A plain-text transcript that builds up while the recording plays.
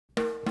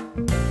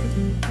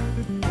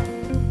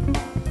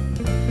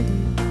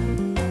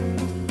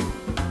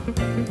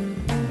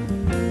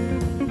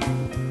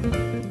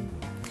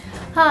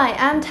Hi,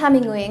 I'm Tammy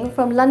Nguyen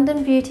from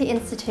London Beauty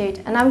Institute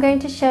and I'm going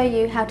to show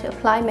you how to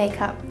apply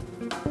makeup.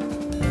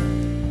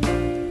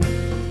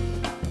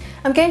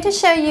 I'm going to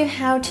show you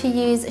how to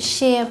use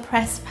sheer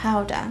press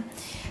powder.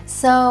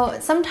 So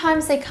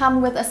sometimes they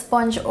come with a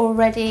sponge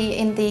already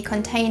in the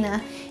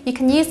container. You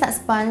can use that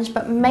sponge,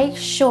 but make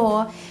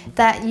sure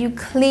that you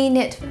clean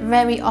it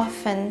very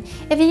often.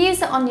 If you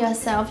use it on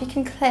yourself, you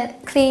can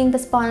clean the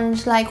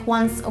sponge like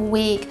once a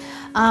week.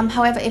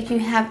 However, if you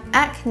have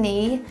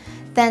acne,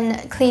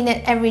 then clean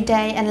it every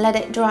day and let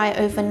it dry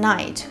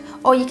overnight.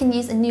 Or you can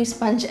use a new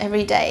sponge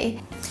every day.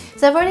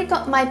 So I've already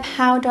got my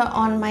powder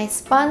on my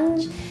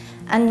sponge,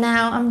 and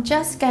now I'm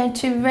just going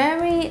to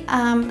very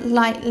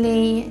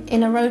lightly,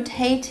 in a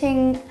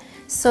rotating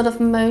sort of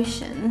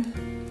motion,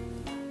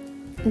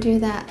 do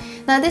that.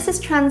 Now this is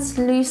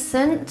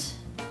translucent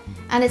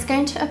and it's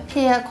going to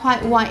appear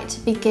quite white to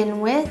begin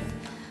with,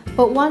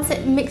 but once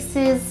it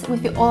mixes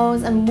with the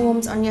oils and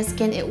warms on your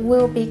skin, it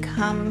will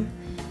become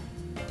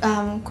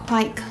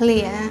quite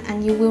clear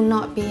and you will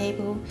not be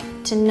able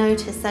to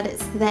notice that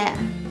it's there.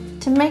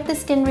 To make the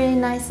skin really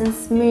nice and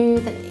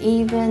smooth and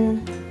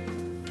even,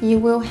 you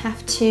will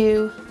have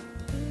to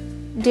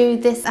do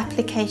this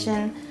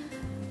application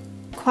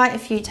quite a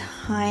few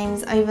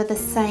times over the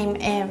same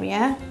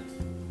area,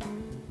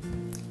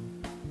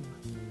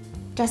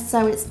 just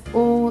so it's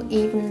all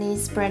evenly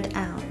spread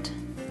out.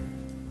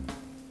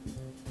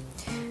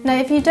 Now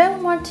if you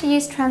don't want to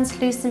use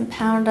translucent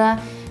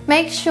powder,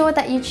 make sure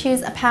that you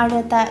choose a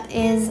powder that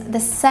is the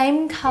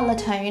same color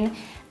tone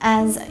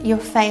as your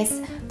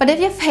face. But if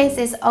your face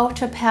is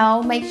ultra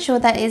pale, make sure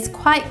that it's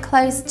quite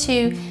close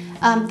to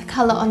the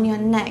colour on your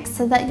neck,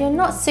 so that you're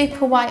not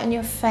super white on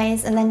your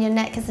face and then your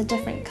neck is a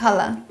different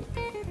colour.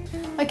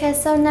 Okay,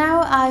 so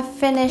now I've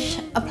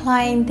finished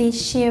applying the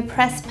sheer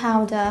press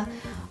powder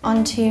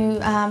onto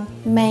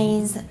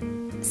May's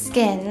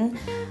skin.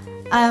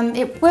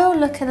 It will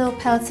look a little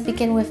pale to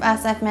begin with,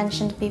 as I've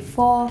mentioned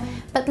before,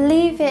 but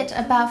leave it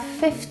about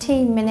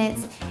 15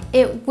 minutes.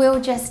 It will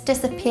just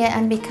disappear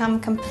and become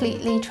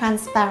completely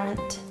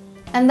transparent.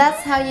 And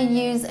that's how you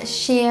use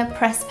sheer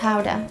press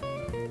powder.